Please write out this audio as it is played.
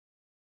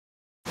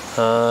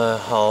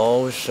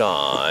好傻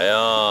呀！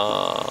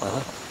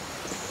啊，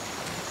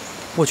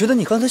我觉得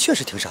你刚才确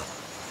实挺傻的。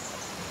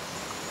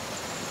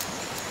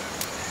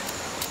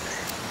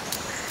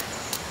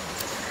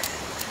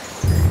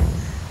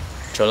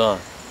陈乐，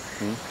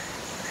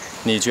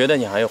你觉得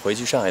你还有回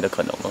去上海的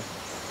可能吗？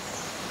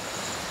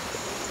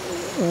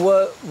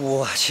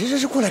我其实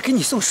是过来给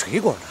你送水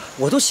果的，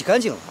我都洗干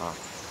净了啊。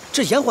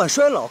这延缓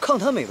衰老、抗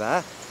弹美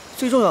白，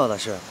最重要的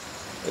是，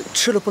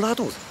吃了不拉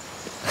肚子。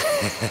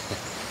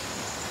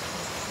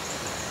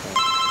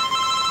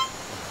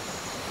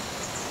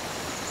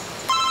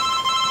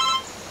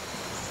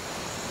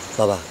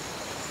老板，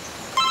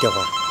电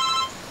话。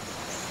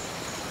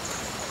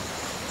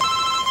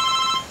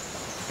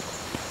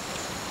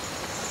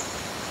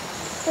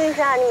傅医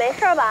生，你没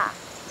事吧？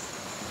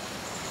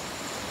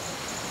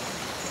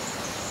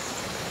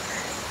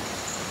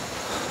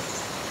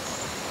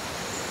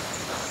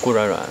顾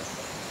软软，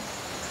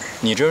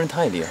你这人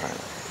太厉害了，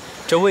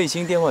这卫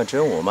星电话只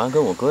有我妈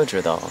跟我哥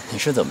知道，你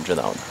是怎么知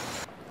道的？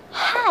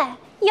嗨，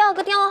要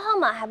个电话号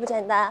码还不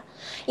简单？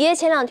爷爷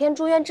前2天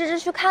住院，芝芝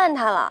去看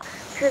他了，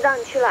知道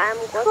你去了 M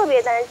国，特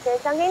别担心，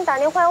想给你打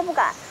电话又不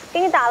敢，给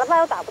你打了吧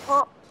又打不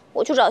通。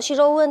我去找西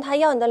周问他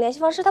要你的联系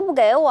方式，他不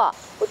给我，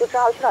我就只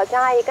好去找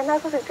江阿姨，跟她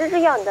说是芝芝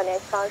要你的联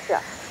系方式。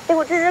结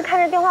果芝芝看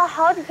着电话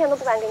好几天都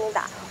不敢给你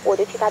打，我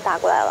就替她打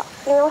过来了，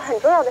因为有很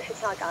重要的事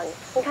情要找你。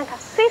你看看，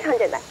非常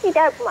简单，一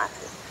点也不麻烦。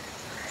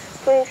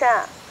傅云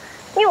山，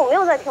你有没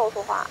有在听我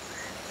说话？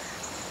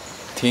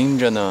听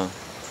着呢。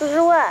芝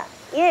芝问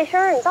爷爷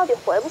生日你到底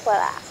回不回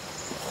来？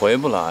回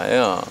不来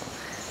呀。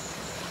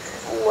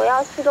我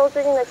要西周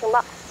最近的情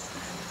报。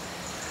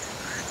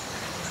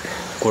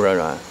顾软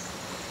软，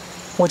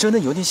我真的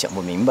有点想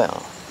不明白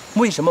啊，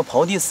为什么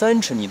刨地3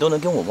尺你都能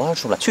给我挖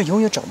出来，却永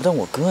远找不到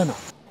我哥呢？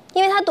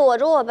因为他躲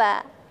着我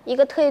呗，一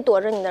个特意躲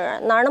着你的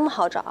人，哪儿那么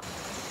好找？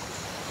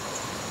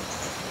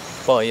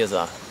不好意思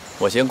啊，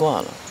我先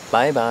挂了，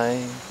拜拜。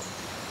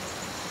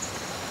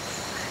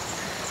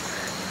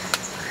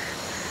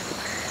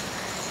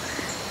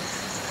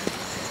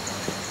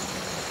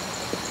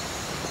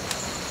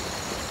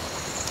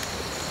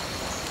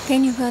给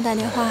女朋友打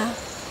电话。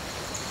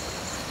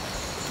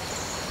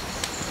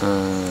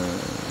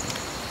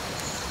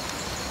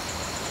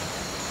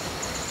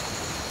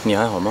你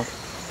还好吗？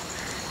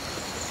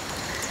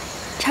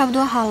差不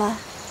多好了，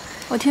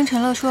我听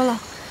陈乐说了，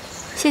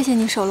谢谢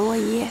你守了我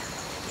一夜。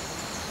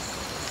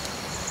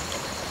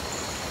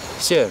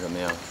谢谢什么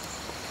呀？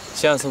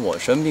下次我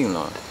生病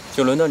了，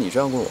就轮到你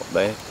照顾我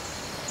呗。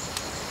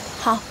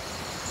好。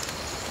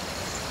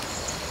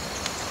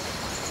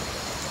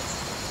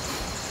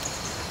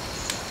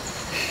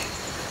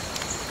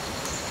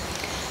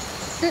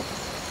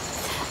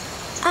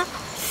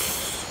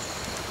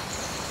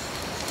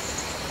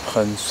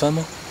很酸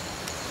吗？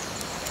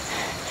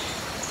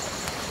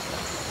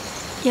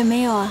也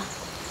没有啊，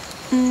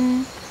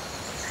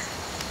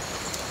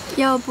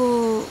要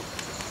不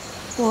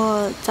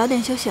我早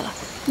点休息了，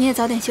你也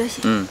早点休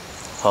息。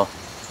好。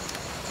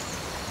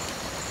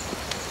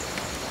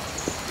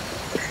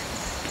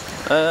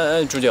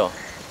哎，朱九。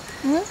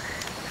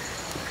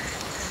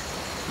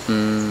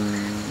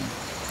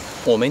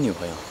我没女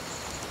朋友。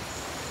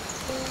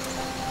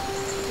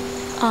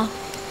啊。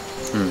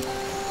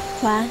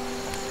晚安。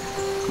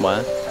晚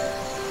安。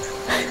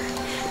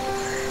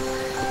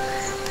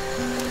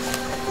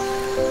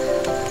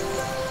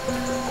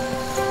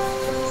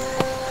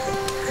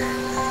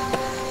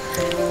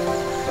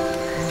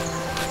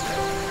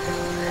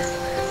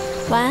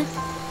晚安。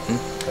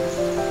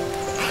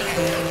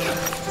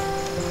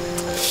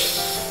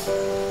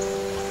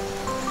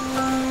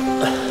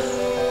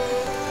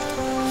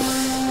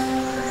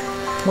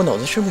我脑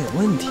子是不是有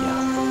问题啊？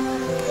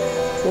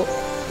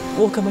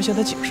我干嘛向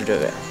他解释这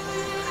个呀？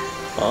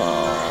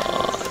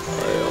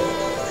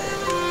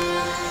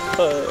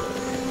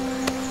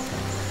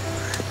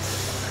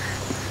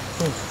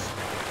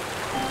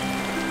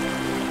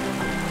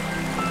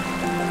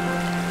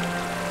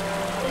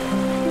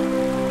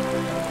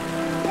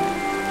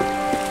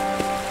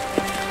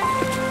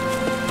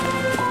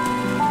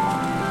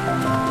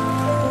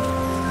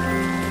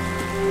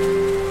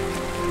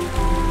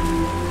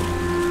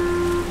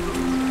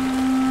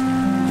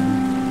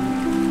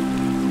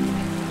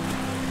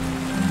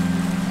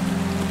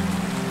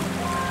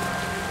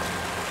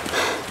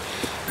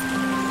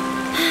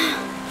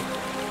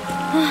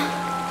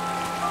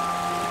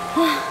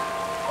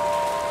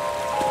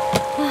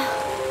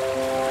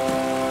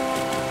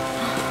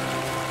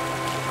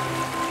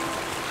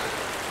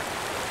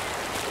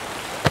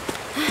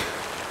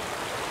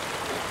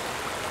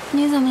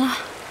你怎么了？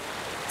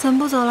怎么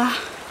不走了？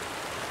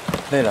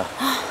累了，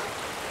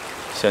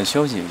想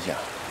休息一下。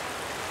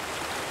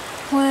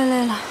我也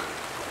累了。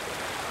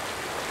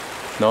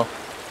喏，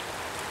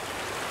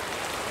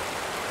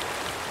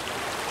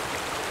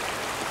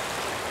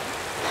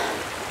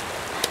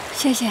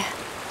谢谢。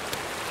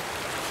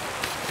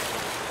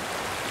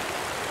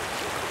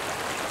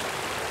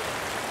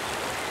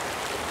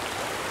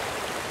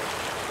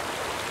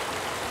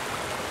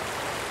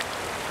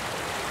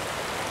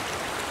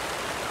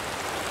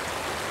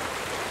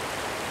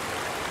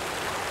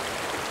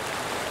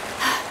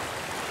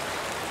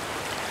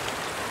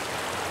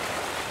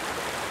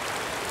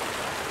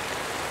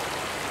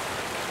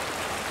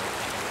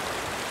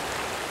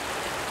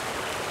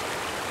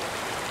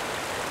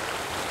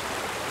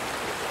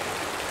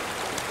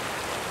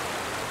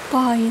不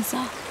好意思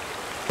啊。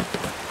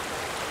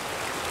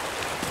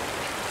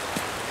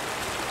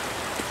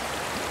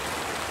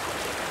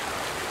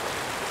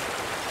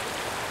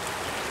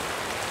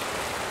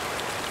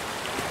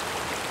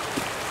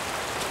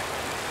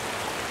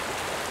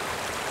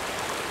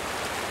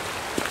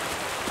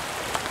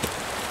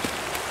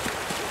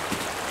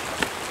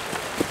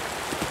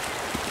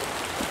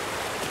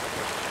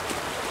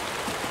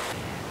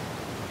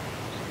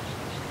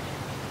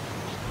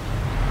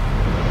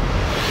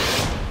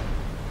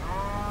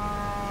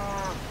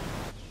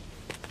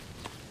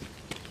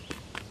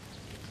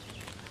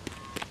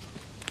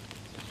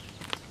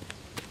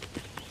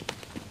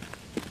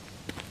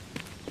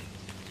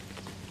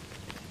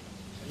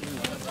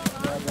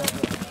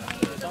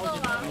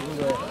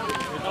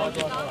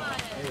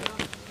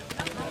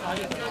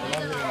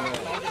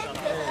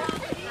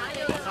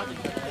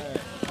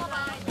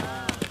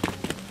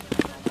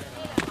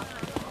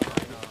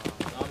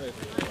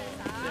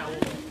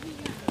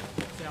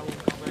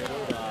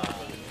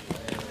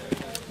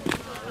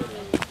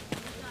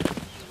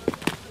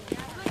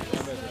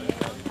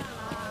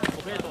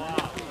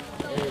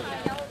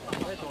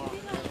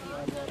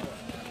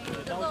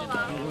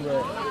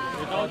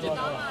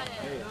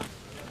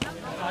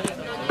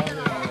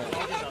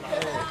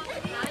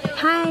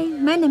Hi,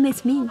 my name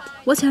is Mint.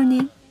 What's your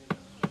name?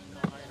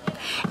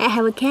 I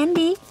have a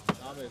candy.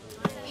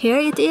 Here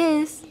it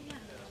is.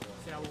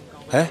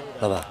 哎，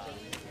老板，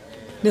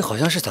那好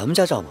像是咱们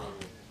家账吗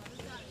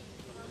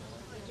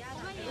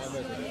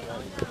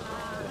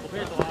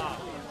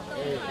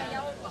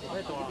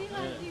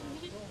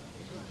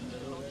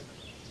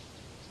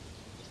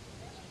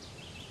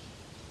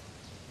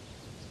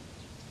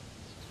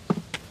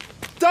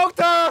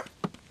？Doctor!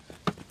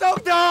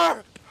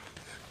 Doctor!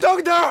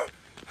 Doctor!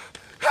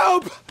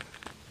 Help!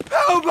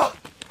 Help!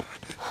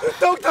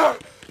 Doctor!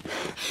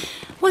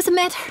 What's the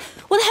matter?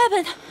 What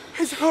happened?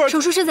 His heart.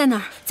 手术室在哪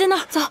儿？在那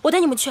儿，走，我带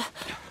你们去。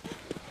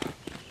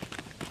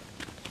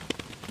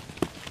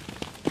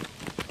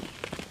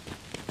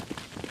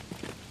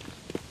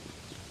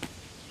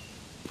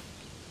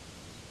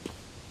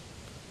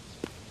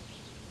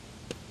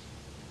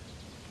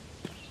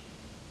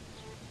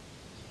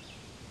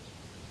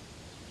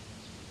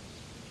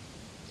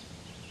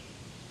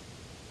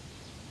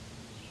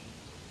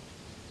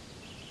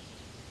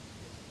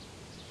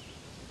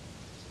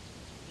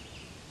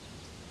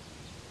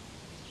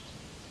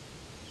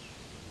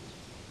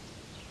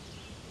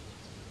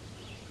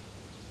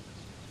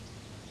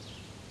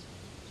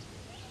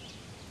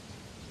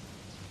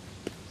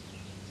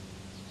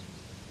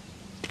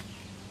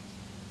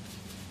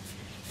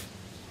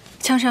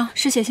枪伤，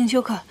失血性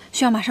休克，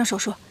需要马上手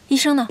术。医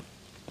生呢？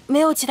没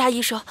有其他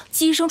医生，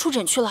季医生出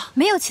诊去了。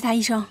没有其他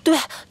医生？对，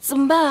怎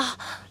么办啊？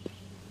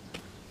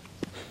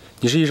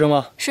你是医生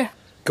吗？是。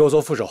给我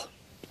做副手。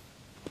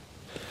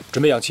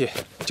准备氧气，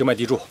静脉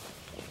滴注。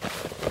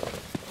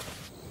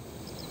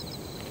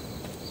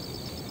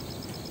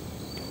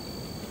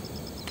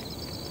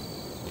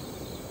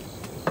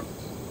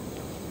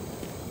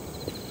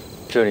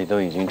这里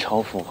都已经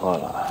超负荷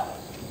了，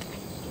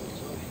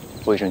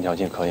卫生条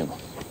件可以吗？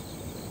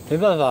没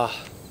办法，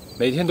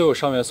每天都有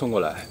伤员送过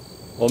来，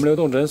我们流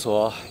动诊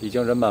所已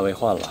经人满为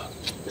患了。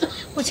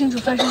不清楚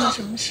发生了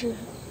什么事，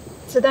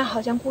子弹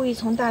好像故意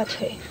从大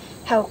腿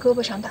还有胳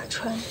膊上打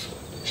穿，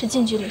是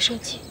近距离射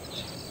击。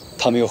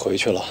他们又回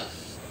去了。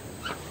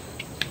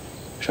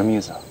什么意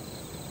思？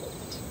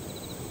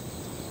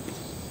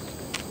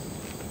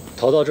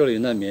逃到这里的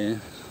难民，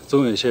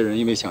总有些人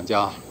因为想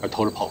家而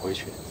偷着跑回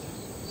去，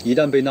一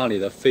旦被那里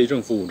的非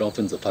政府武装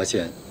分子发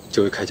现，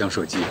就会开枪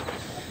射击。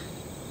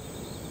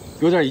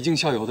有点以儆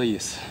效尤的意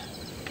思。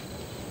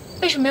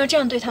为什么要这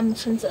样对他们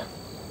村子？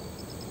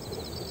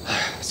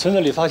村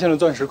子里发现了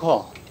钻石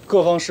矿，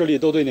各方势力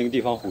都对那个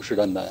地方虎视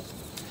眈眈。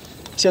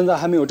现在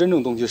还没有真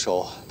正动起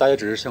手，大家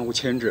只是相互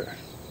牵制。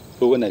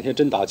如果哪天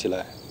真打起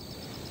来，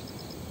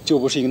就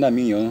不是一个难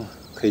民营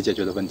可以解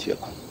决的问题了。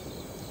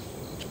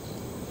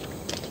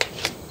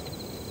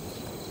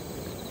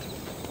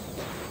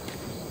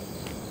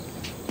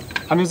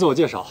还没自我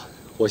介绍，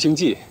我姓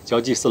季，叫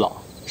季思朗。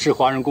是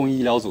华人公益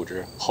医疗组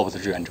织 HOPE 的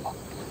志愿者。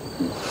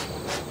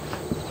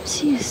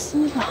季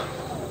思朗，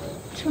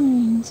这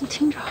名字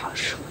听着好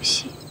熟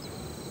悉。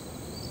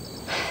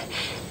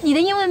你的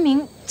英文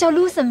名叫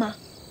Lucen 吗？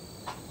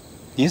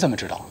你怎么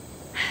知道？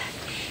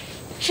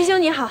师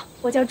兄你好，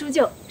我叫朱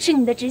旧，是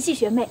你的直系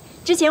学妹。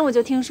之前我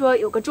就听说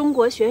有个中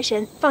国学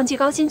神放弃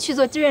高薪去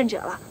做志愿者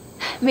了，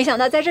没想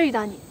到在这儿遇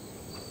到你。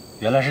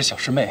原来是小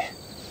师妹，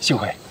幸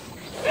会。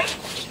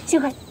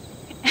幸会。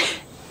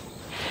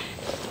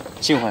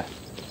幸会。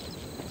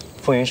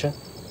傅云深，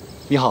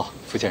你好，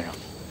傅先生。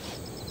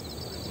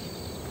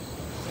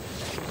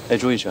哎，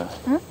朱医生，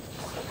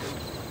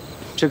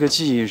这个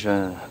季医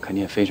生肯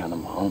定也非常的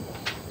忙，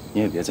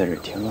你也别在这里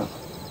添乱了。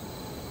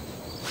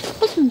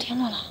我怎么添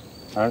乱了？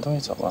拿着东西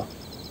走吧。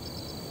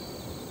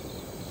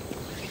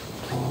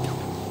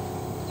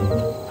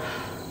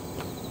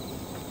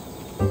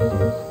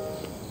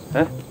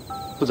哎，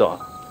不走啊？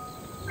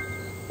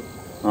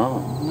哦，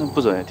那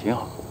不走也挺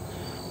好。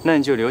那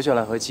你就留下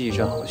来和季医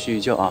生好好叙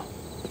叙旧啊。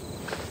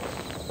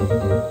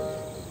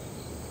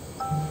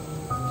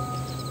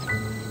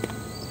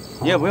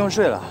你也不用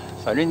睡了，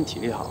反正你体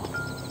力好。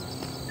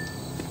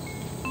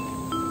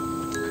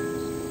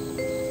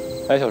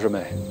哎，小师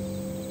妹，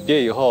毕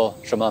业以后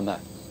什么安排？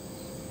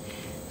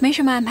没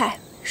什么安排，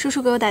叔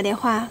叔给我打电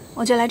话，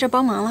我就来这儿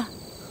帮忙了。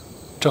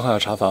正好要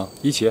查房，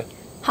一起。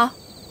好。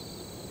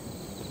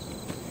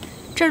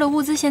这儿的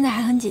物资现在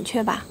还很紧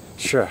缺吧？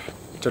是，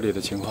这里的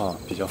情况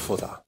比较复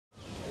杂。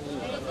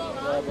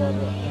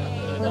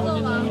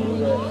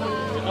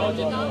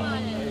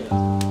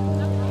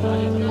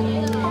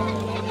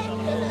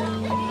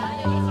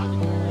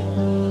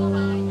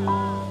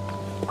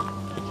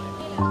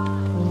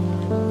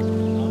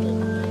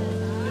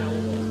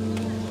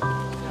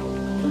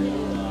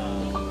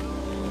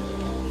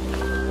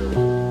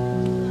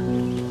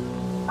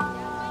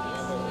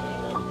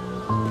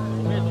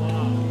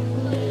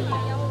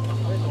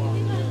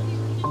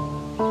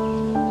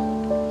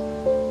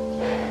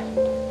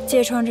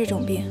疥疮这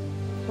种病，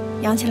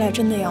养起来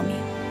真的要命。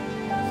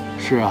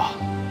是啊，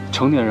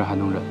成年人还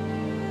能忍，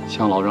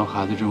像老人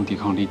孩子这种抵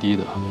抗力低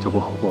的就不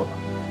好过了。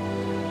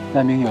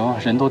难民营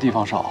人多地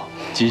方少，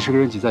几十个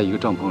人挤在一个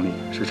帐篷里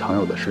是常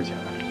有的事情，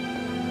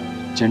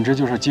简直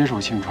就是接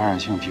受性传染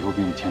性皮肤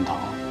病的天堂。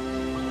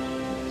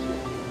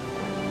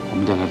我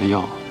们带来的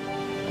药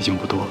已经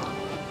不多了，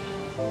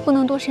不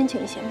能多申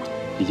请一些吗？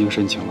已经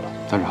申请了，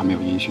但是还没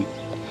有音讯。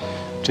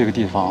这个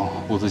地方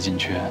物资紧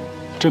缺，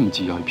这么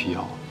急要一批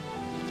药，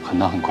很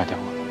难很快调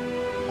完。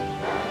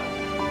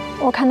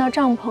我看到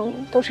帐篷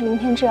都是林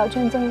天志要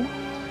捐赠的，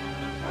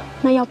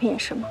那药品也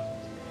是吗？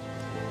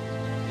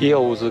医药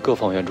物资各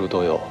方援助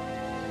都有，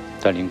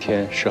但凌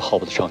天是耗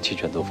不得长期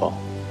捐赠方。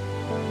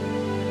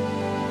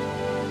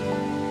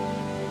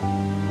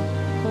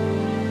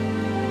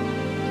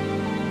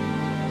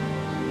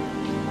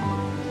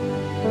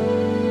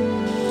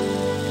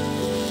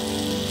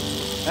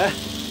哎，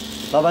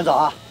老板早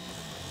啊！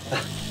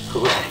喝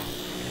口水。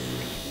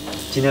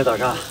今天早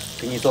上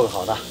给你做个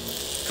好的，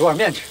煮碗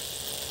面吃。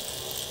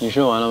你吃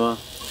完了吗？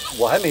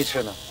我还没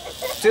吃呢，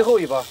最后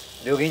一包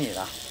留给你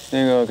的。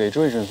那个给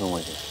朱医生送过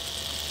去。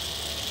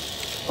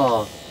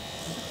哦，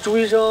朱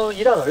医生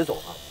一大早就走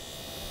了。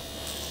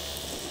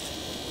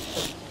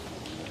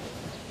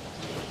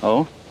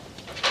哦，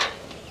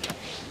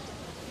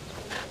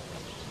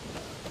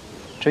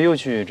这又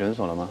去诊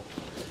所了吗？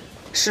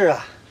是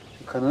啊，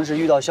可能是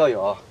遇到校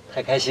友，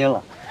太开心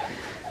了。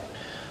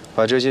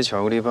把这些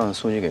巧克力棒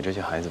送去给这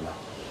些孩子吧。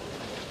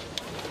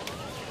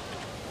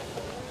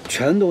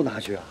全都拿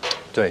去啊？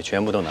对，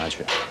全部都拿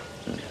去。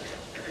嗯，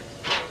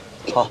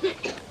好，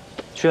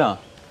去啊。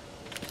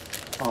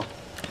哦。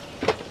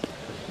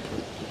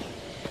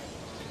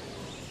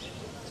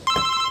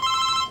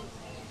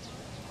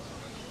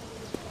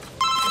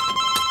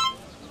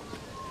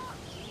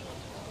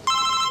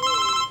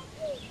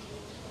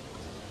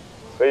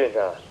何云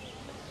山，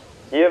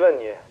爷爷问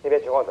你那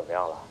边情况怎么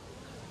样了？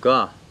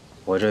哥，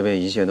我这边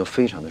一切都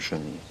非常的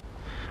顺利。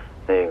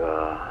那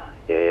个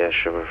爷爷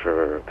是不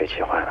是被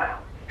气坏了呀？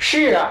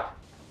是啊，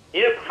你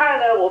盼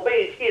着我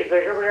被你气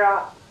死是不是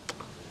啊？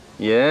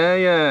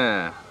爷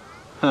爷，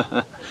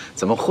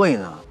怎么会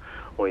呢？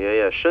我爷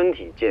爷身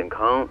体健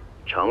康，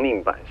长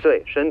命百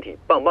岁，身体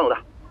棒棒的。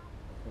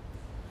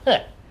哼，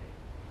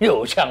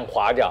油腔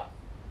滑调。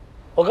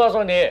我告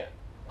诉你，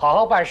好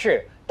好办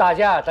事，大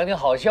家等你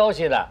好消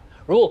息呢。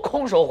如果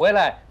空手回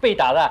来，被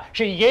打的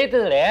是爷爷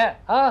的脸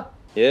啊！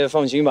爷爷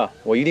放心吧，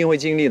我一定会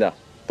尽力的，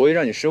不会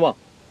让你失望。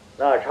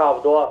那差不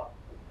多，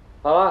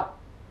好了，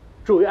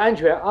注意安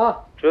全啊！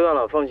知道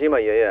了，放心吧，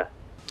爷爷，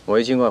我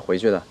会尽快回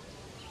去的。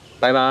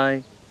拜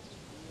拜。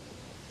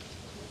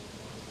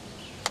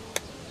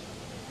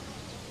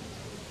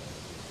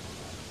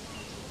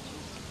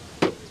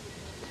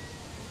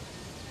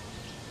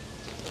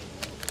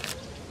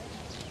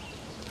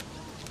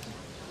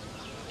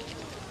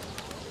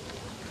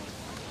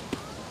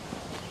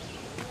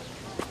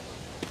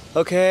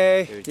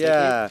Okay,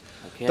 yeah.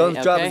 Okay,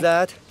 Don't drop okay.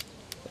 that.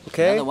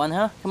 Okay. Another one,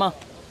 huh? Come on.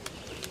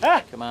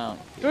 哎 Come on.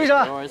 朱医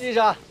生，医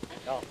生。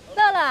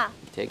乐乐，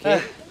 Take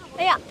it.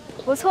 哎呀，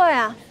不错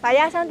呀，把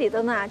压箱底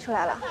都拿出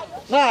来了。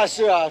那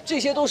是啊，这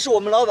些都是我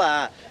们老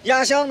板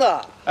压箱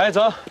的。哎，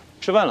走，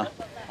吃饭了。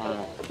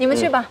你们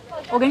去吧，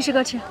我跟师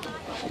哥吃。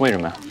为什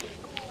么呀？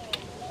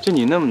就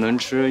你那么能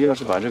吃，要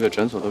是把这个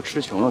诊所都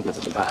吃穷了，可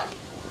怎么办？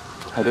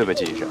还对吧，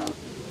季医生？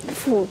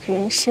傅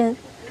云深。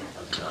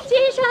季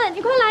医生，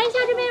你快来一下，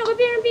这边有个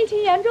病人病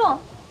情严重。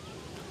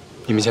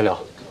你们先聊。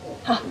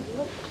好，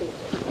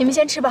你们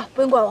先吃吧，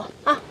不用管我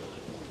啊。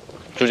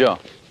朱舅，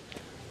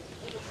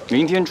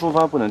明天出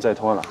发，不能再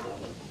拖了。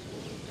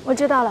我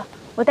知道了，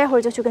我待会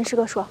儿就去跟师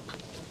哥说。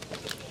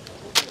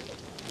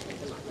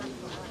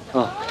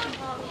啊，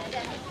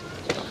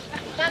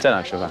在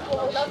哪吃饭？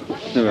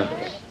那边。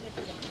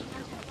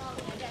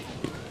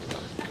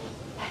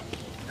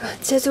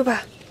接住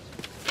吧。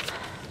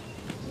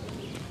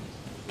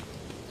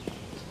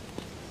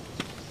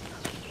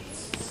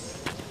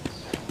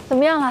怎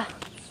么样了？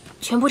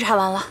全部查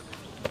完了。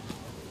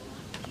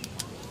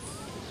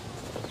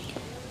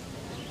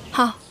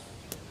好，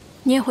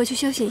你也回去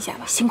休息一下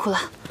吧。辛苦了，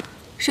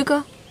师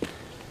哥。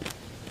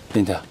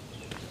林特，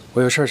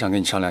我有事儿想跟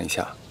你商量一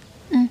下。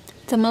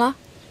怎么了？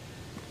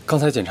刚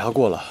才检查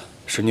过了，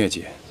是疟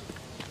疾。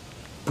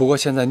不过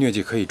现在疟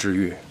疾可以治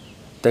愈，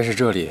但是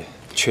这里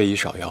缺医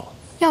少药，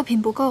药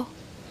品不够。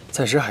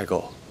暂时还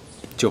够，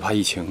就怕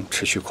疫情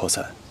持续扩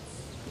散。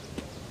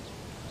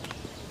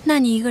那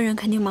你一个人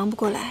肯定忙不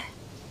过来。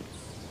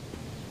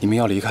你们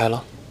要离开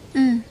了？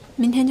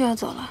明天就要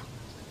走了。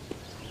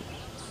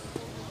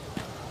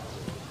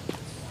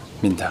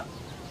敏特，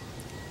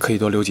可以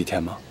多留几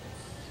天吗？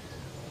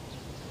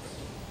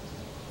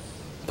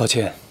抱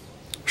歉，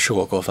是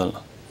我过分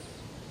了。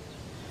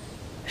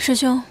师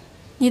兄，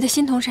你的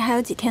新同事还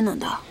有几天能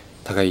到？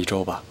大概1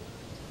周吧。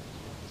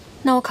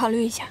那我考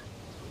虑一下。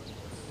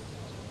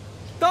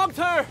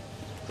Doctor,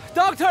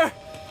 doctor,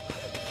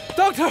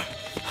 doctor,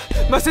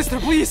 my sister,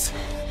 please.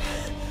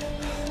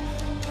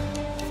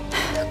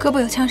 胳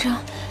膊有枪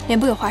伤，脸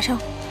部有划伤。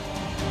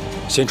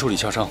先处理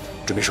枪伤，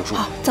准备手术。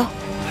好，走。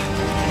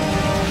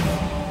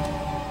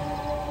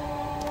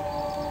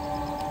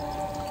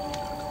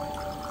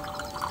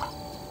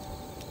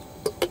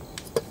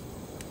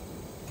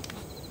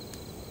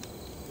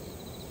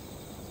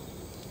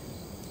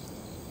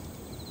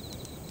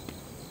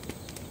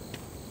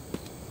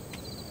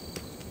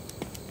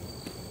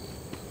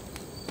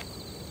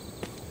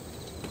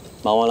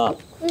忙完了。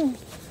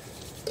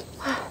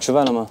吃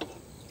饭了吗？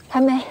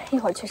还没，一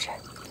会儿去吃。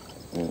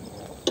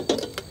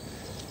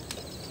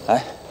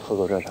来，喝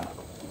口热茶。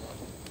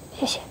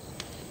谢谢。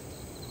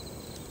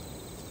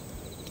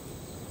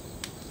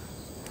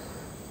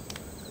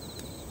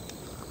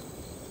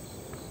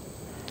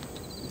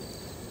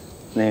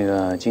那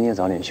个，今天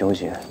早点休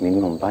息，明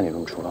天我们8点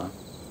钟出发。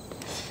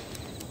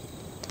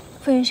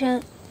傅云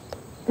深，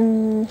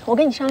我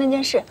跟你商量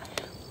件事，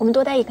我们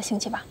多待1个星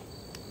期吧。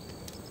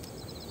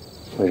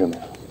为什么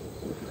呀？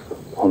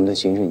我们的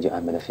行程已经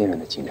安排得非常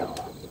的紧张了。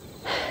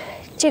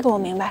这个我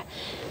明白，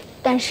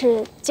但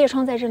是疥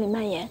疮在这里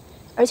蔓延，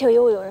而且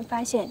又有人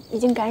发现已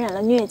经感染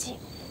了疟疾，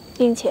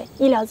并且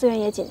医疗资源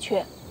也紧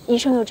缺，医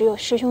生又只有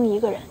师兄1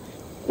个人，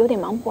有点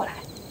忙不过来。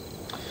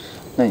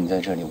那你在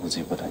这里物资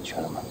也不短缺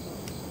了吗？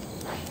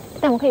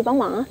但我可以帮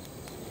忙啊。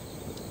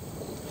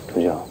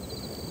朱九，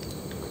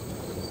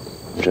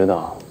我知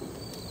道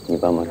你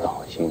帮忙是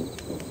好心，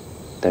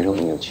但是我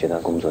们有其他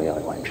工作要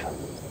完成，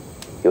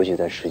尤其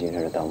在时间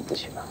上是耽误不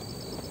起的。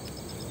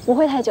不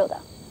会太久的，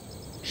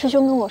师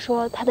兄跟我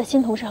说他的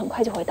新同事很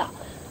快就会到，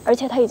而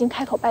且他已经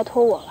开口拜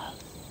托我了。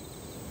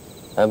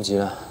来不及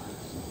了，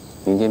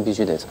明天必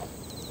须得走。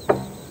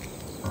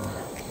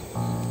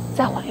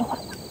再缓一缓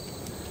吧。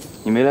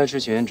你没来之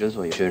前，诊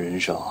所也缺人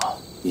手，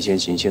你先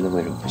行，现在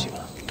为什么不行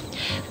了？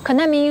可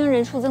难民营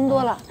人数增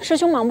多了，师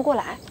兄忙不过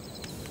来。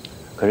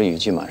可是雨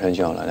季马上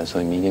就要来了，所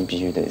以明天必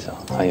须得走。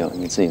还有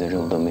你自己的任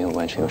务都没有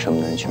完成，有什么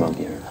能去帮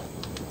别人呢？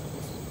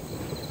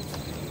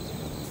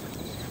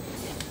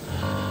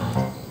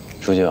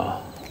朱九，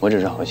我只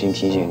是好心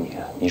提醒你，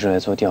你是来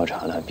做调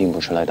查的，并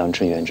不是来当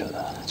志愿者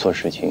的。做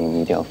事情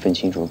你一定要分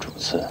清楚主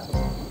次。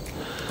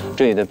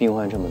这里的病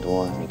患这么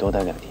多，你多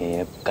待2天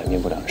也改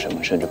变不了什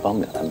么，甚至帮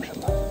不了他们什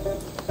么。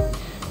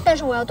但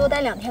是我要多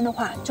待2天的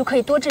话，就可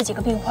以多治几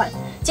个病患。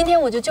今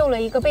天我就救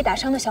了一个被打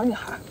伤的小女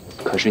孩。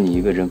可是你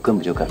一个人根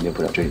本就改变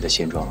不了这里的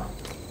现状啊！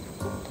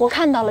我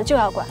看到了就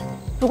要管。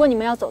如果你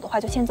们要走的话，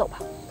就先走吧，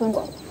不用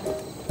管我。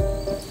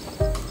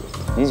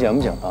你讲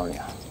不讲道理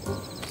啊？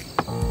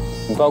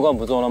你报告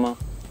不做了吗？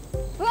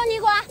不用你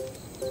管。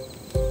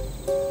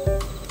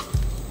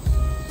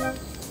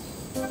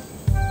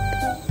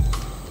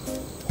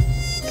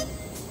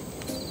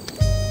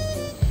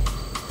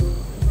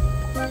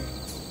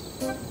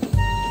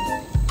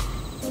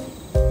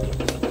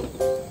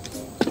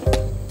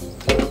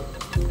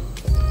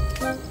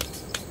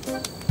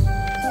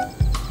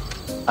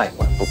爱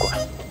管不管。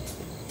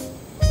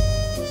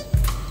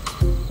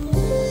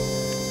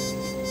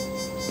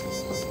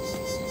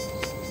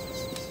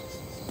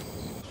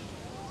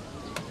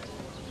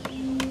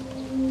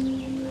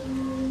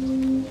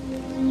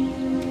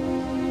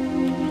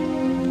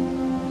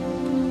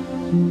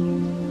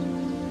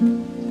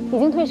已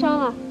经退烧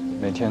了。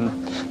每天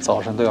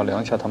早上都要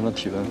量一下他们的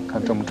体温，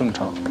看正不正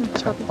常。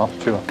行，好，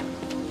去吧。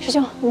师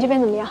兄，你这边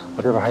怎么样？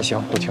我这边还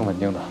行，都挺稳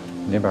定的。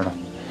你那边呢？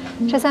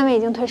这3位已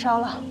经退烧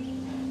了，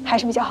还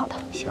是比较好的。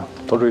行，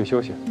多注意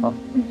休息啊。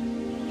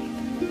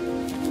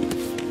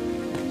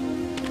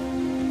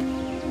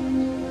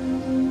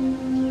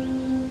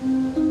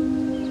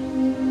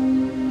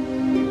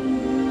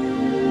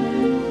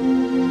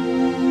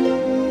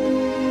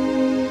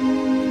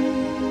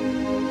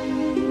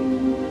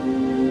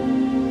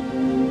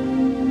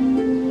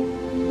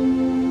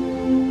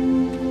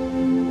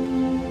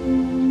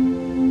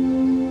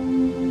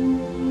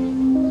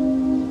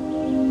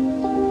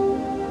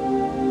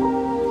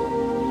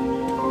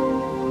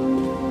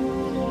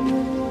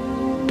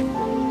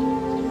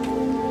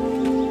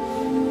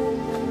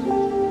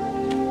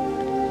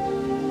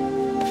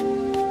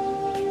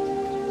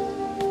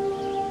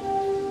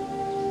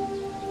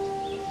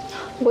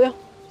不用，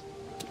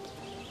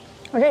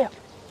我这有。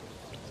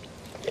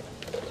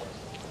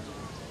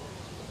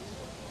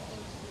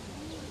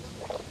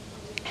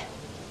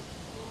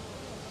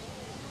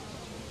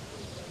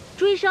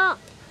生，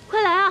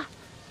快来啊！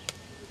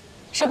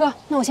师哥，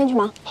那我先去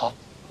忙。好。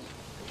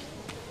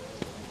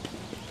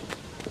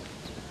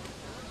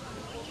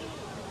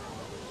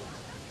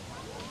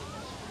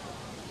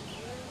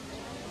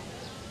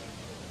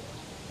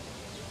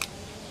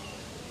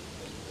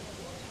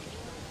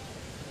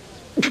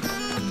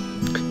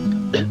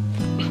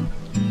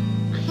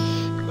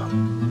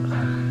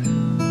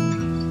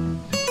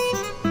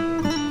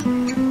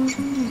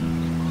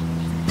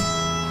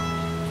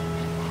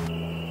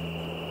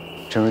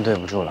真是对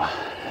不住了，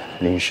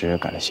临时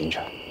改了行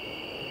程。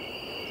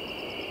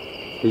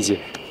理解。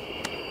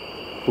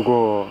不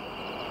过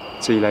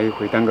这一来一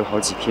回耽搁了好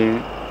几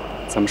天，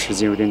咱们时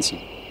间有点紧，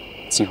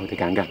今后得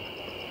赶赶了。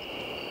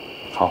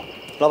好，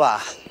老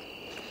板，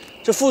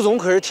这副总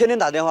可是天天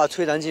打电话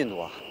催咱进度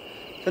啊，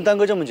咱耽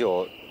搁这么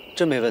久，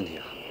真没问题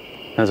啊？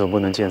那总不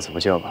能见死不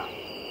救吧？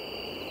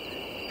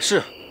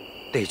是，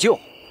得救。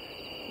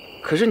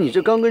可是你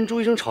这刚跟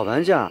朱医生吵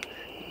完架，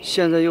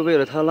现在又为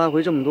了他拉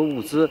回这么多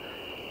物资。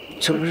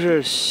 这不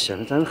是显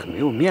得咱很没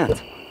有面子吗？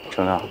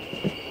程亮，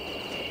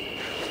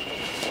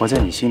我在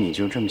你心里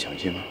就这么小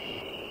气吗？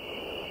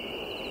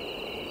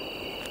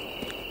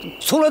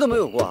从来都没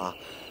有过啊。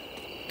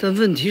但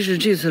问题是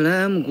这次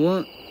来 M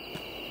国，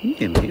你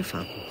也没发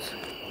工资。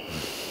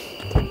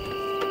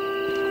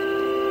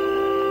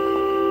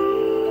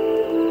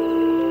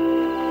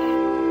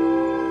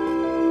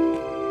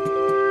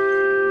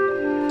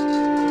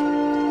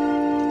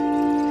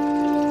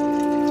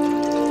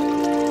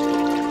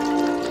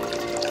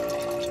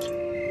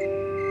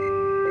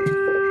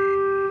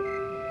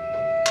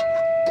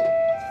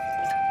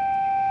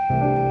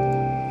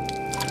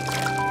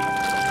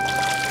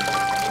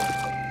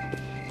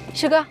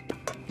师哥，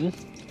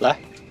来。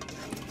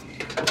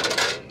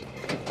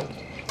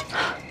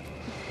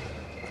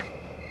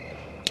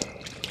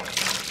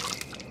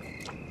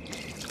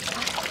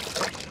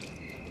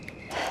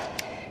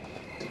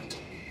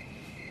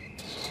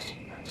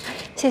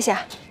谢谢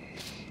啊。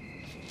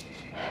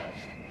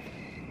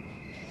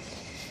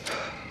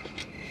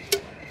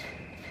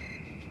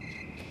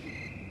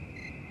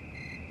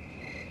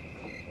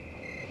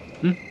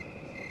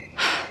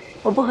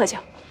我不喝酒。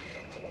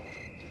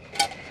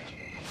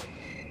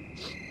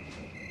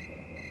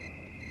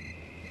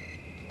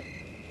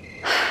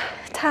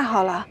 太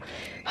好了，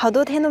好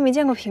多天都没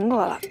见过苹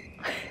果了。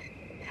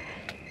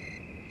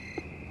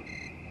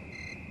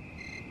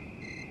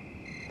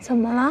怎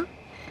么了？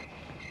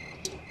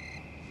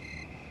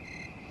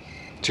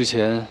之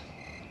前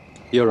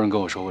也有人跟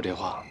我说过这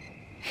话。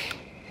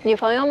女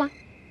朋友吗？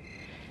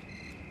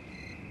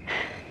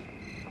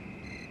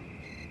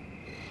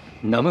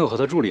你男朋友和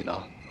他助理呢？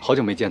好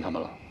久没见他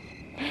们了。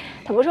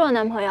他不是我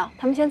男朋友，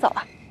他们先走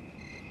了。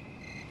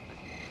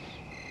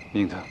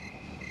明特，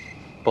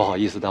不好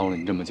意思耽误了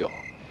你这么久。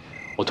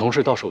 我同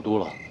事到首都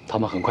了，他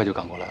们很快就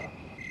赶过来了。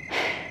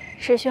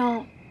师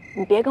兄，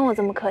你别跟我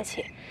这么客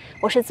气，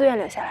我是自愿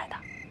留下来的。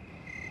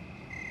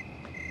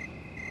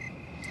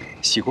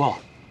洗过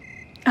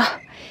啊，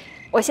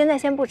我现在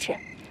先不吃，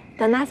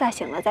等娜萨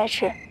醒了再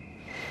吃，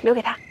留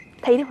给他，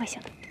他一定会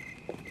醒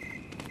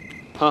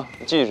的。啊，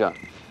季医生，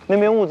那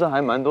边物资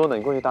还蛮多的，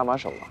你过去搭把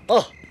手吧。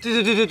哦，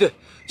对，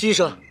季医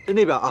生在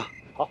那边啊。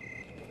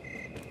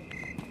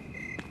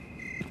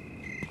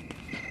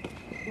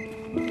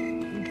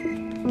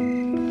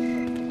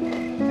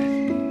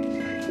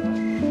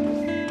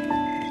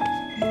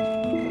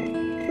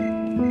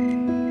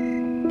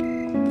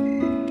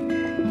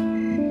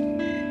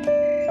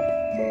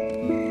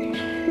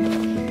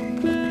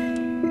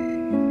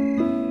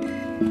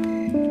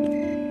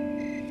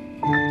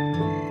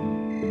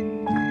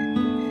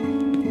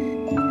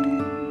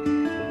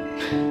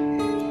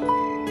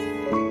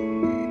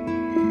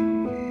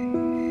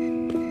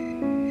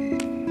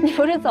 你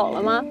不是走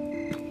了吗？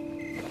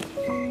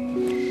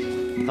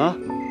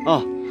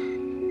啊，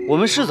我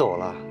们是走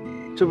了，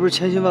这不是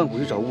千辛万苦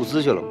去找物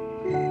资去了吗？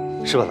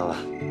是吧，老板？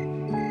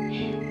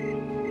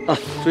啊，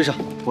朱医生，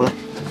我来。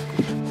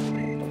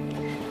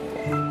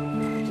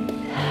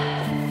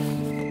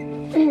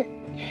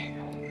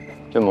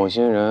这某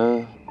些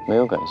人没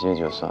有感谢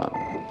就算了，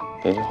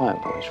连句话也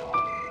不会说。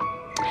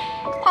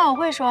话我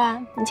会说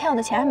啊，你欠我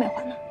的钱还没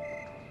还呢。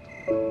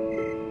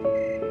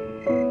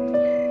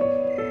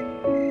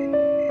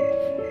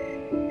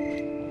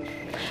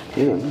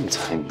 你怎么那么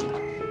财迷啊？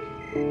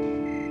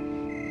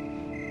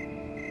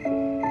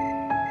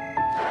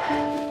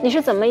你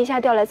是怎么一下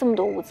调来这么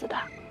多物资的？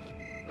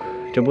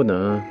这不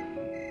能，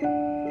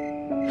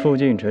附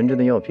近城镇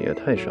的药品也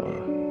太少了。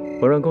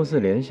我让公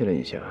司联系了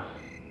一下，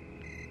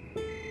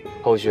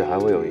后续还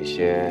会有一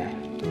些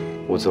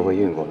物资会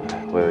运过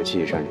来，我有记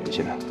忆上联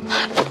系的。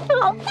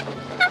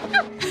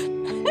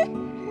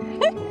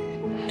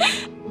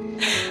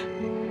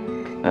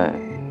哎，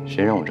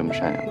谁让我这么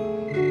善良？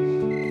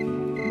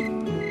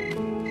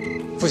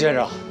 傅先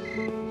生，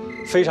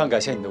非常感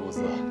谢你的物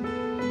资。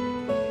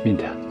明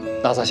天，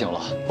娜萨醒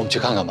了，我们去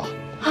看看吧。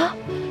啊，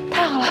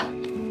太好了！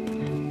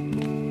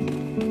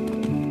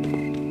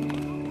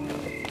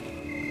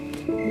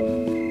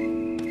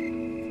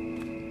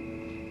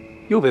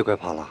又被拐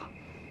跑了？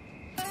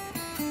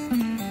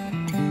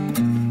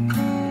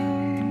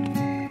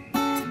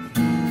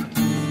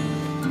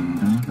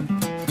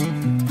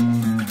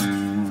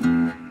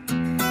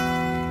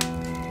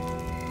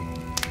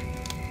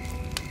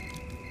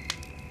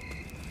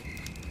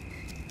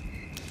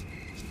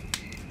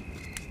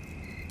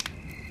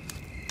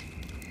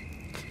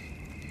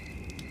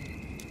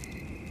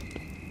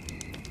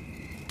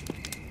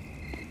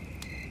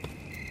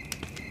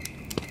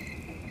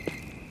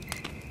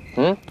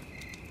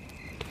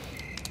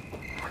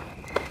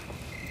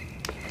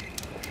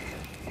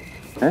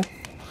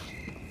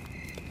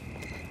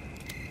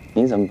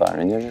你怎么把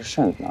人家这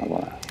扇子拿过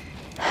来？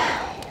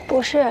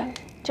不是，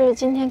这是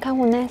今天看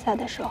护奈萨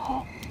的时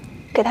候，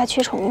给她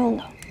驱虫用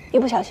的，一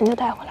不小心就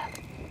带回来了。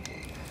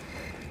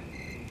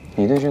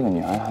你对这个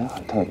女孩还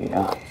很特别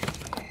啊。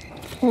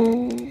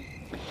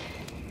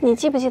你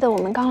记不记得我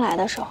们刚来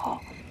的时候，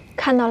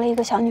看到了一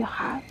个小女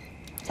孩，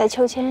在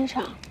秋千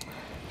上，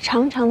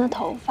长长的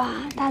头发，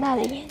大大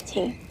的眼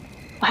睛，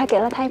我还给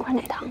了她一块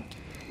奶糖。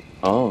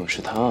哦，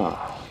是她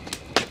啊，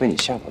是被你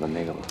吓跑的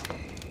那个吗？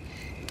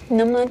你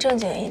能不能正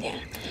经一点？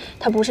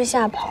她不是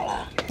吓跑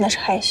了，那是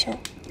害羞。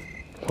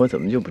我怎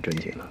么就不正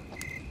经了？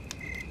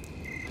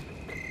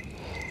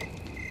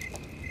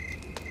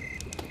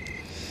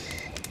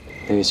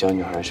那个小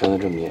女孩伤得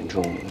这么严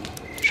重，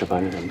是发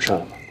生什么事了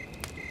吗？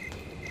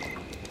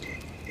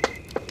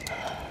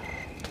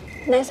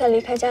奈萨离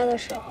开家的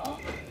时候，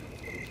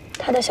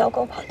他的小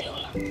狗跑丢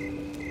了，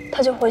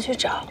他就回去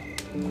找，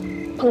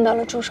碰到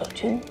了驻守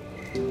军，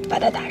把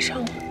他打伤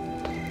了。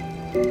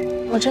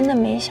我真的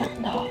没想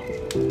到，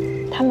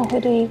他们会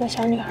对一个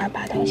小女孩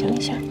拔刀相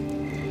向。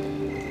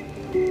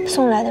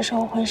送来的时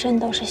候浑身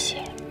都是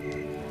血，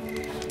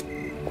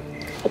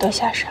我都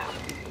吓傻了。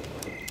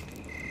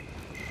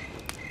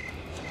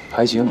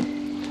还行，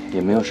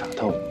也没有傻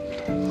透，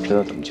知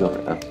道怎么救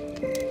人啊。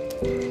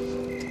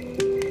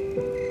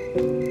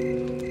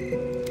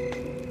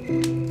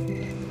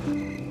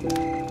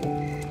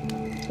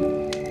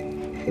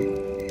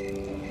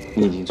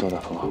你已经做得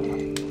很好了。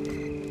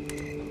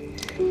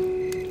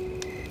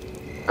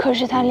可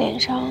是他脸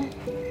上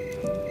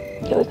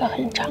有一个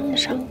很长的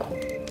伤口。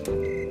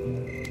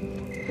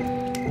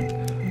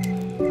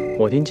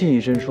我听季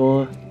医生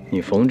说，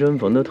你缝针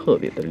缝得特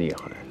别的厉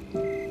害。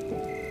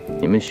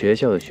你们学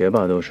校的学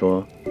霸都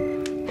说，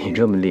你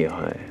这么厉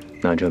害，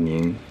那证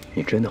明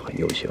你真的很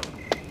优秀。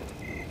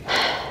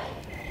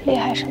厉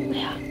害什么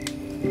呀？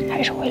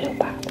还是会留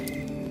疤的。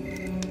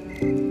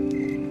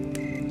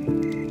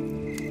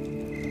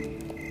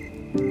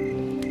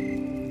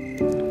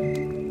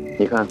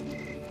你看，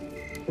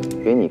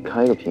给你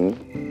开个瓶，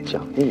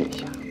奖励一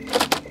下。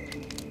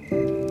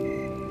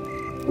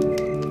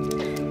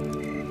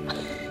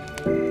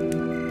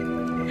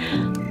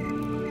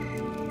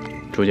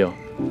朱九，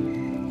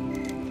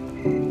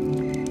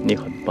你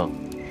很棒，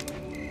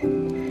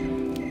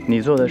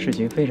你做的事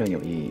情非常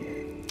有意义。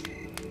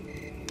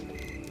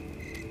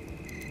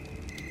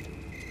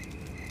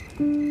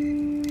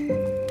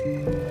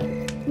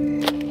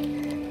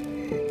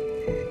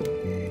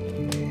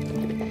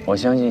我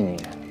相信你，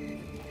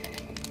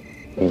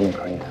一定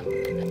可以的。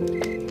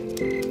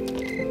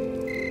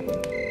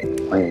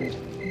欢迎你。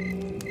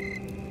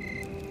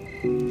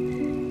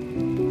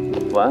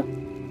晚安。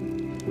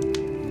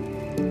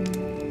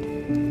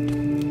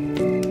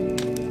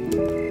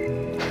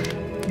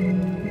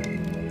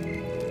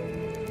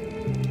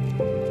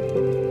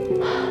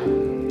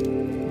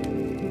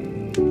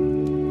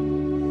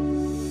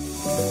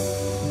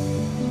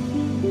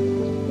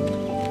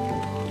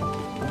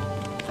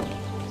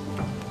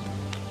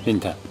林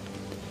太，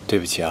对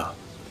不起啊，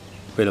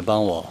为了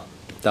帮我，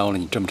耽误了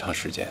你这么长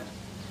时间。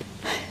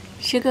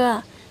石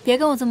哥，别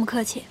跟我这么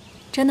客气，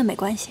真的没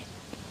关系。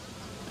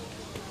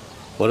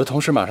我的同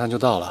事马上就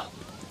到了，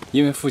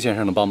因为傅先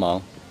生的帮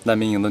忙，难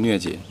民营的疟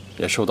疾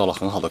也受到了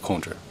很好的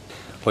控制。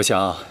我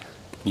想，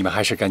你们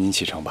还是赶紧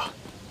启程吧。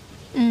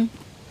嗯。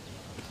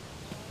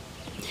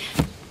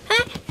哎，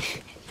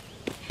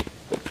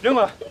扔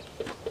过来。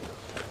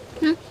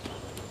嗯。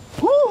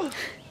哦，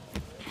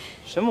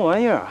什么玩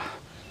意儿啊？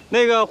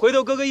那个，回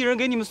头哥哥一人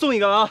给你们送一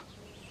个啊。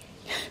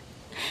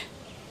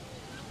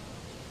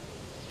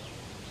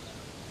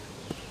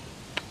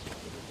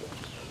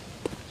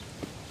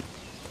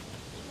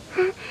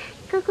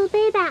哥哥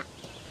背的。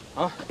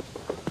啊。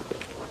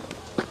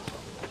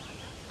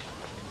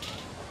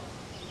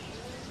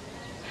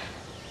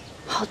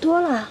好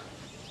多了，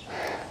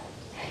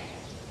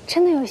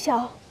真的有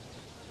效。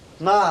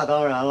那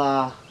当然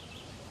啦，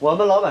我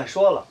们老板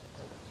说了，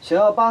想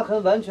要疤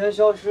痕完全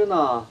消失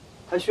呢，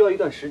还需要一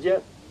段时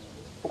间。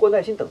不过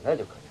耐心等待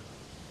就可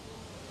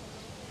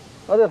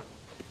以了。啊，对了，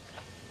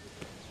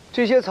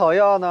这些草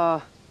药呢，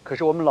可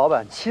是我们老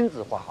板亲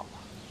自画好的，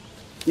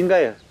应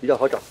该也比较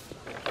好找，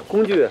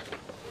工具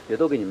也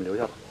都给你们留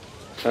下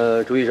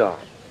了。朱医生，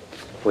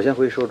我先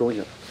回去收拾东西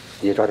了，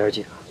你也抓点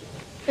紧啊。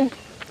嗯，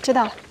知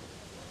道了。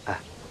哎，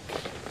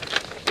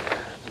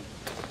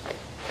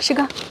石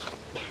哥，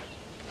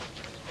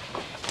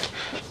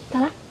走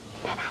了。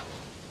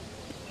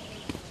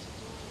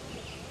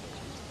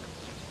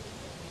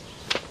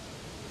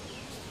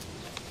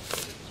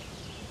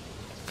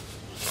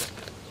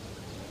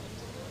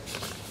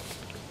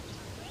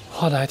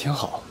画的还挺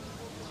好。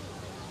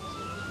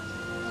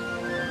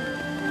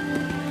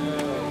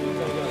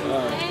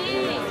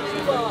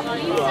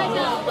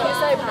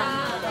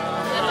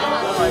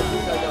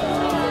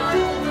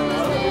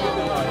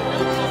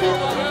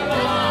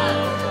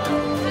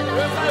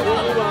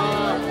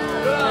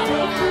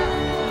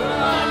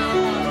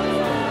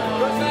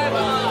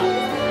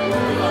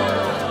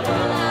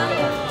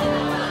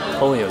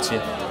后会有期。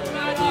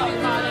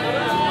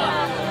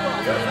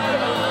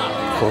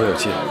后会有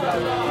期。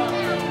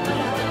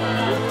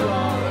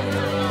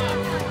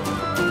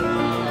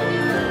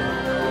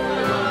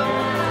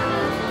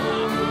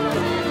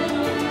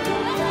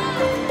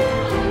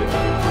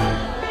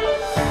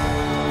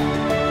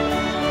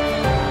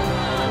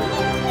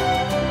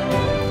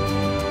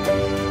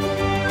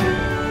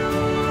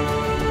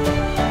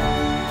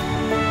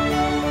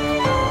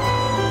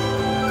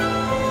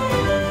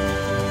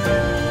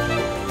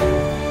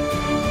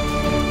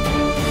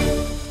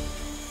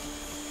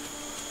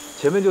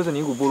前面就是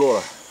宁古部落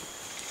了，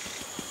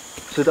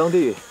是当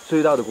地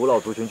最大的古老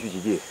族群聚集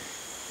地。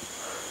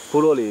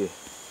部落里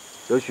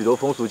有许多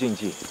风俗禁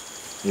忌，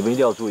你们一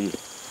定要注意。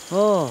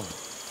哦，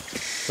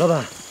老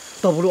板，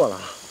到部落了，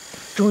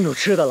终于有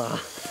吃的了啊！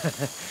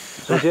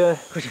首先，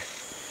快去。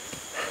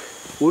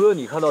无论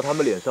你看到他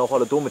们脸上画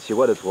了多么奇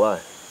怪的图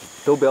案，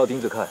都不要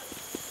盯着看。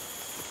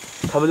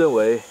他们认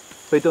为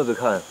被瞪着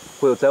看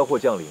会有灾祸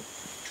降临。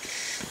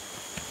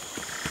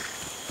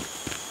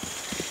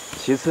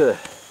其次，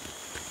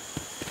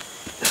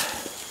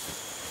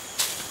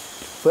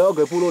不要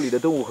给部落里的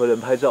动物和人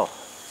拍照。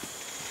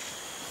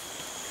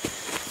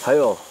还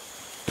有，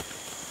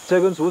在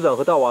跟族长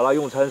和大瓦拉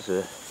用餐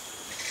时，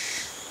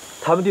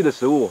他们递的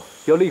食物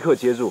要立刻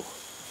接住。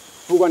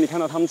不管你看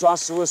到他们抓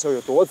食物的时候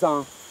有多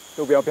脏，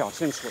都不要表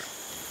现出来。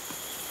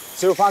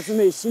只有发自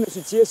内心的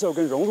去接受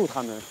跟融入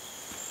他们，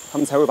他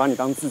们才会把你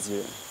当自己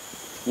人，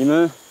你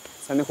们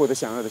才能获得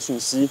想要的讯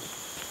息。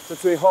这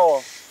最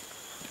后，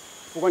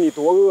不管你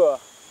多饿，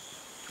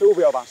都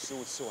不要把食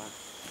物吃完，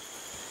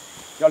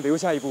要留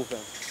下一部分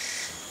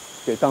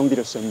给当地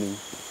的神明。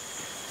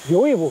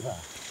留一部分。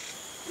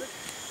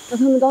那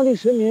他们当地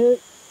神明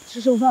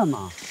吃剩饭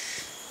吗？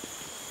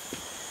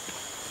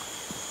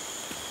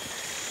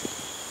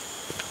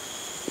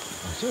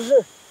我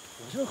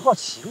就是好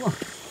奇嘛，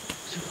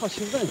就好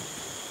奇问你。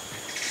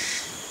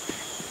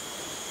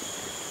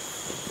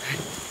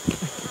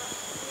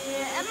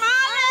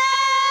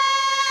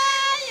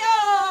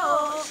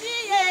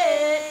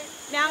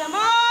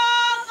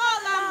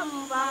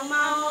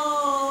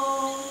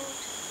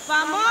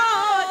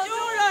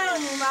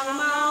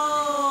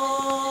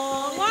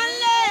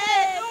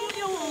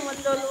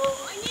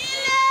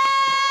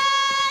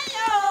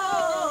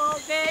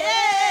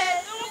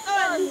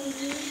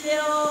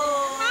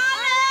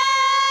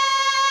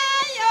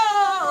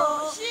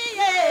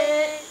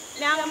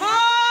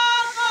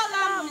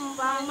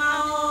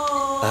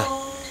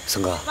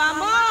森哥，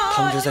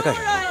他们这是在干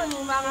什么？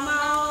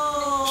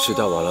是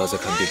大瓦拉在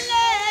看病。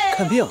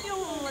看病？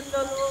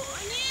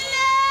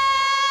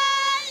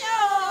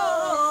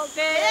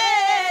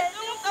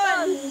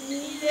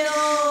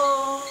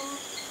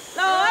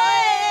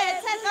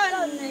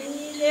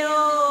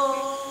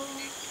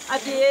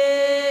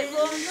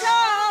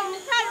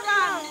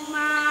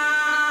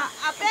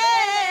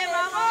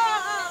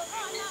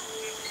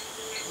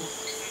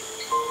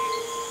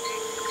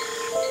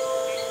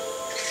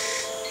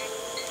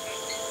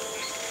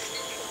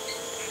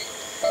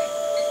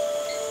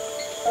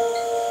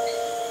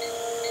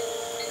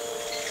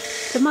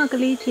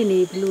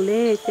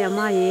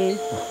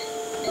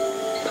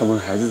他问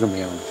孩子怎么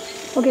样了？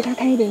我给他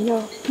开一点药，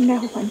应该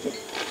会缓解。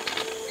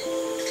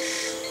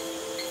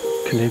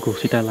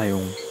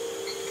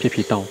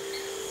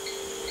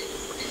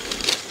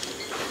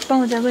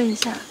帮我再问一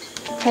下，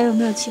还有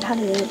没有其他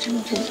的人有这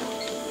种症状？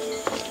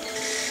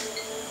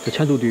တ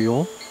ခြားသူတွေရော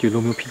ဒီ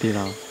လိုမျိုးဖြစ်သေး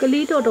လားက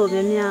လေးတော်တော်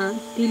များများ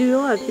ဒီလို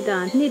ရောဖြစ်တာ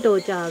နှစ်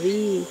တော်ကြာပြီ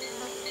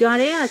ရွာ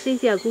ထဲကစိတ်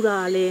ဆရာကူတာ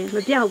လည်းမ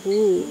ပြောက်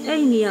ဘူးအဲ့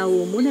ဒီနေရာ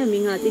ကိုမိုးနဲ့မ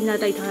င်းကတင်ကြ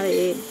တိုက်ထားတ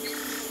ယ်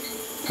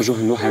他说很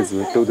多孩子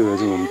都得了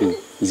这种病，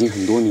已经很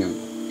多年了，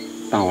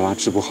大瓦拉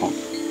治不好，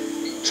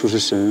说是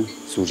神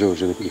诅咒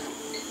这个地方。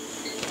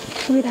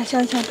我给他消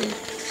一下毒，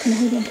可能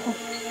会有点痛。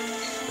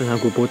但他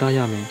ကိုပို့ရ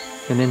မယ်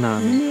။နည်းနည်းနာ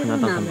ခဏ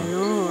တောက်ခံပါ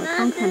နော်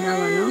ထောင်းခံတာ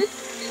ပါနော်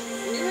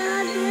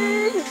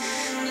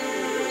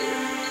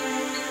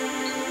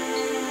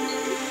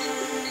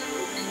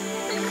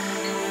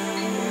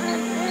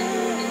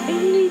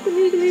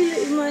ကလေး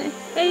မ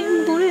အေး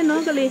ဘိုးလေး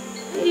နော်ကလေး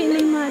အေး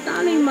လိမ္မာ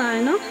တားလိမ္မာ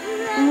နော်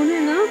ဘိုး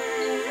လေးနော်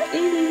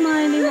အေးလိမ္မာ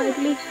က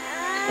လေး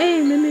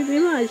အေးမမေ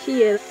ဘေးမှာရှိ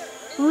ရ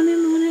ဘိုးလေး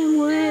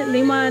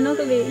လိမ္မာနော်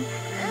ကလေး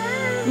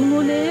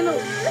ဘိုးလေး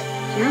လို့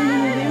မ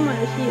မေဘေးမှာ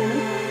ရှိရ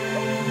နော်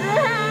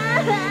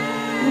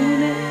ဘိုး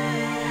လေး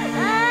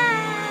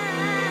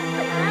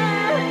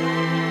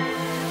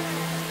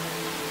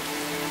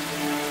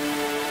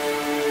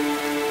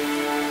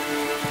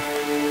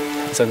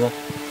三哥。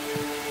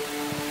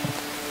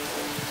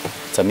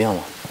怎么样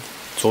了？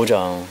族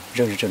长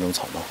认识这种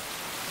草吗？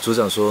族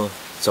长说，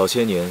早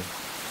些年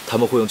他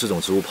们会用这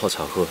种植物泡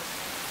茶喝。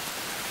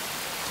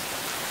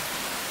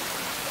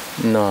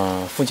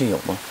那附近有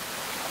吗？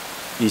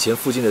以前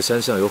附近的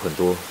山上有很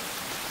多，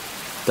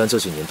但这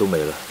几年都没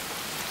了。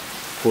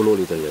部落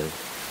里的人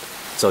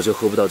早就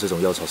喝不到这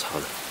种药草茶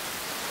了。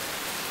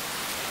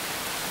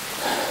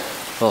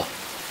哦，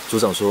族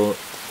长说，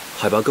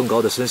海拔更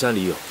高的深山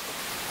里有，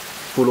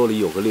部落里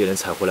有个猎人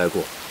采回来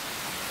过。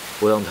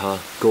我让他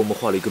给我们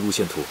画了一个路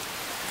线图。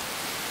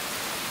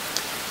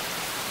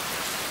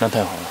那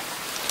太好了。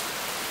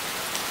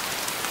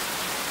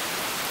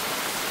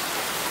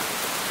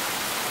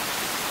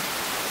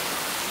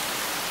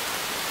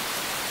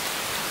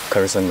可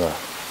是森哥，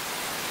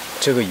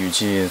这个雨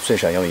季最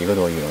少要1个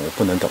多月，我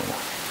不能等了。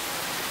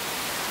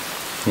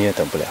你也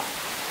等不了。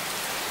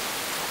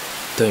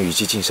但雨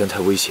季进山太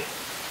危险。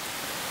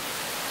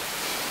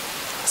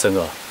森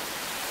哥，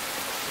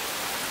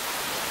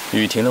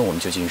雨停了我们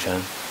就进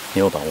山。你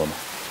有把握吗？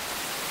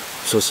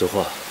说实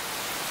话，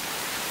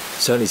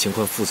山里情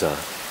况复杂，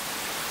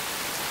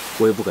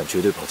我也不敢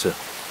绝对保证，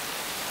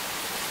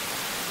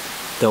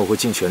但我会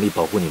尽全力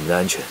保护你们的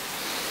安全。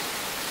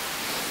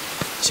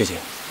谢谢。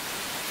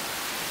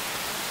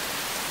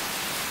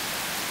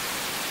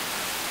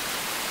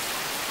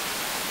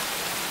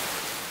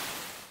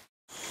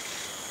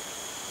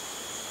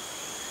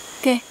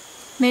给，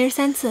每日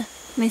3次，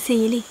每次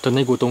1粒。等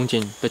呢個東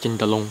正得正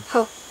得窿。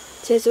好，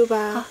結束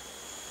吧。好，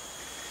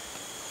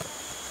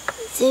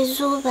結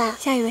束吧。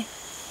下一位。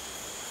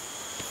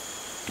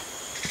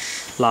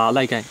嗱，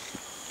嚟嘅。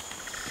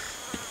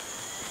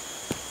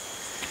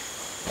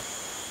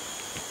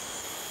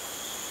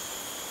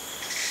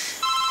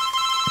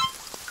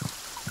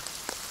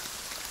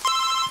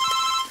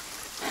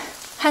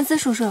汉斯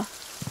叔叔，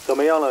怎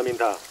么样了，明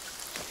塔？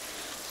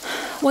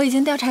我已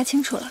经调查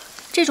清楚了，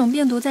这种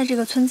病毒在这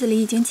个村子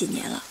里已经几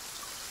年了。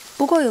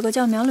不过有个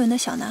叫苗伦的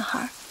小男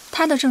孩，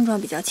他的症状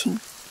比较轻。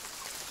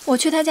我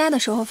去他家的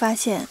时候发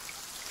现，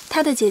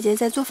他的姐姐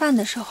在做饭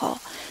的时候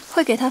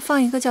会给他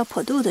放一个叫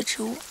普渡的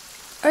植物，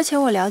而且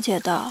我了解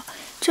到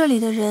这里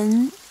的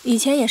人以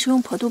前也是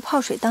用普渡泡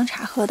水当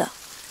茶喝的，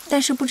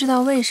但是不知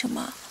道为什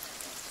么，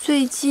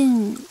最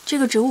近这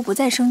个植物不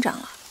再生长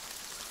了。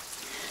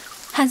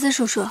汉斯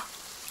叔叔，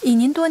以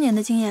您多年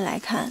的经验来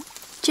看，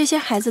这些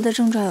孩子的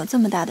症状有这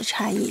么大的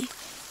差异，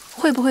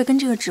会不会跟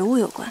这个植物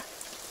有关？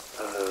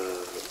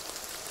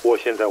我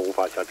现在无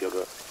法下结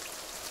论，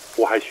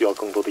我还需要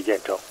更多的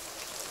验证。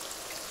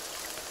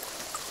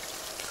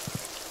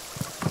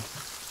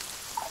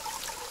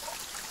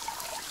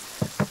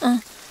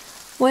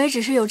我也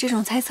只是有这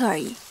种猜测而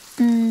已。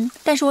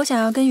但是我想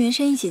要跟云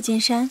深一起进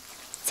山，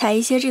采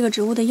一些这个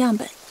植物的样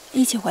本，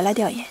一起回来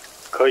调研。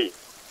可以，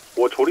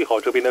我处理好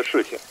这边的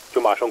事情，就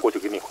马上过去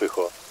给你会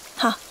合。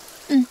好，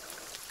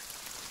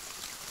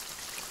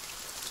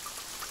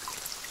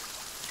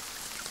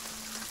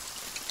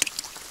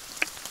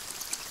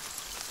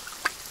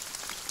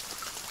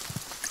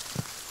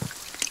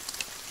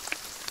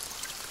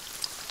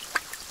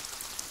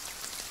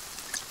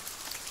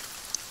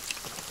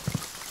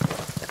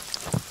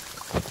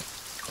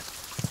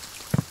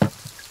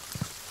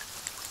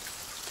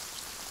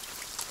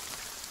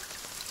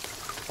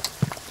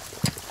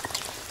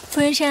傅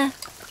云深，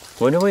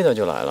闻着味道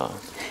就来了。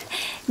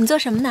你做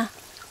什么呢？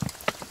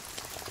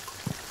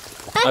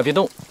哎，别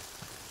动！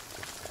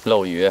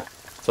漏雨，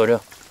坐这。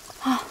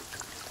啊！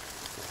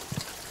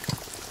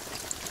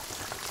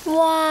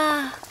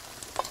哇，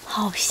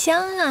好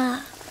香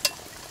啊！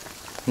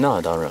那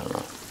当然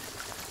了。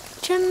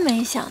真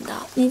没想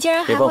到你竟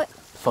然还别碰，会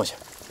放下。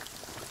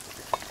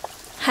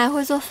还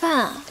会做饭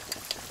啊！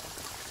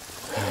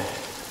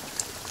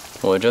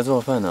我这做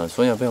饭呢，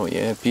从小被我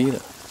爷爷逼的。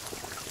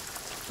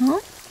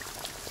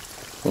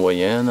我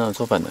爷爷呢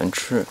做饭难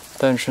吃，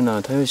但是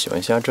呢他又喜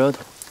欢瞎折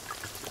腾。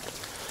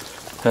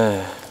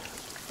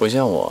不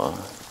像我，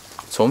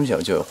从小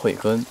就有慧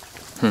根，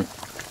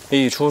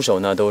一出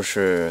手那都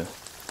是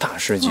大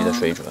师级的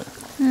水准。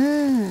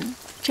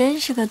真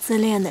是个自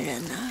恋的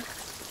人呢。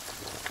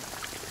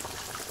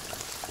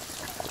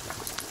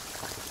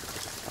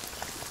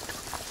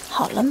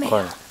好了没？快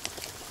了，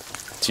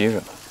急什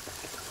么？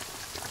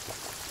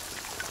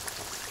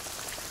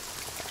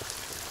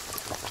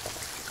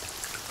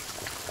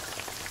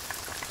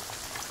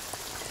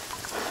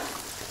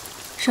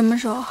什么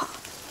时候好？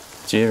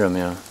急什么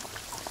呀？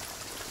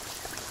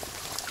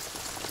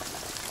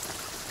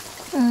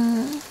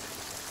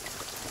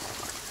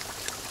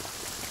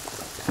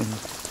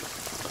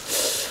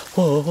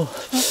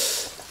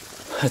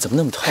怎么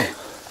那么烫？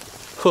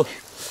呵，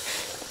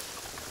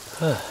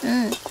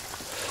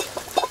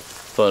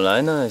本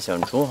来呢想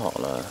煮好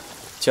了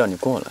叫你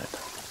过来的，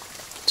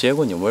结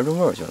果你闻着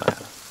味儿就来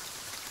了，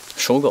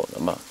属狗的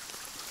吧？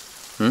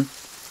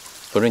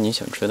不是你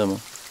想吃的吗？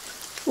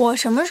我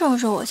什么时候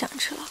说我想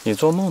吃了？你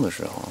做梦的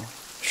时候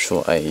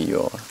说：“哎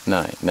呦，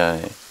奶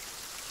奶，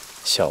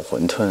小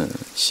馄饨、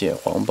蟹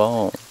黄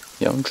包、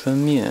阳春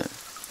面。”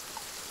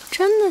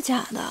真的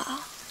假的？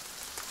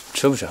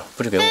吃不吃？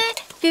不吃给我。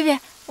别，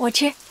我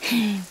吃。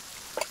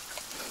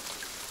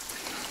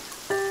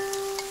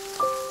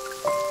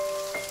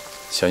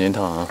小心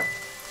烫啊！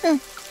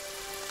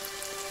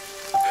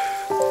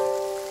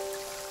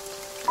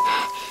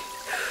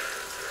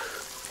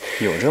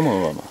有这么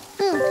饿吗？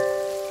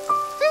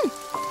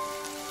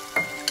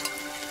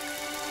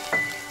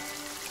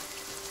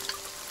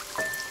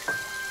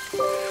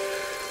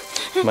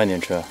慢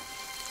点吃，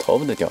头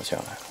发都掉下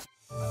来了。